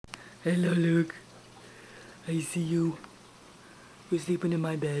Hello, Luke. I see you. You're sleeping in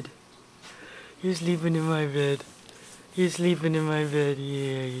my bed. You're sleeping in my bed. You're sleeping in my bed.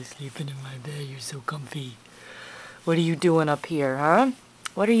 Yeah, you're sleeping in my bed. You're so comfy. What are you doing up here, huh?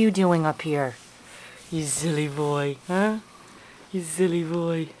 What are you doing up here? You silly boy, huh? You silly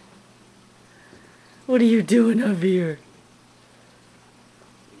boy. What are you doing up here?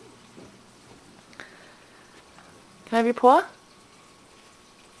 Can I have your paw?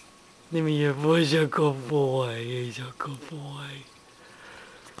 Give me your boy. He's a good boy. He's a good boy.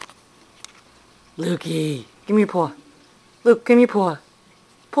 Lukey, give me your paw. Luke, give me your paw.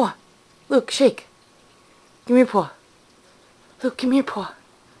 Paw. Luke, shake. Give me your paw. Luke, give me your paw.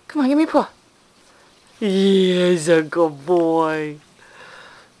 Come on, give me your paw. Yeah, he's a good boy.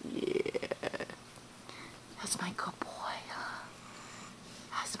 Yeah. That's my good boy.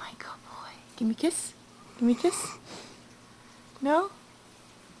 That's my good boy. Give me a kiss. Give me a kiss. No?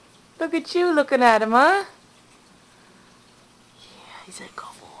 Look at you looking at him, huh? Yeah, he's a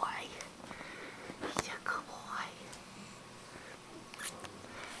good boy. He's a good boy.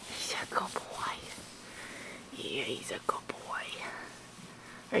 He's a good boy. Yeah, he's a good boy.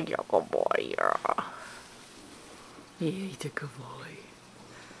 He's a good boy, yeah. Yeah, he's a good boy.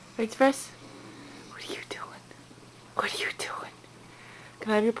 Right, Express? What are you doing? What are you doing?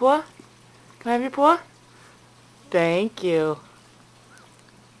 Can I have your paw? Can I have your paw? Thank you.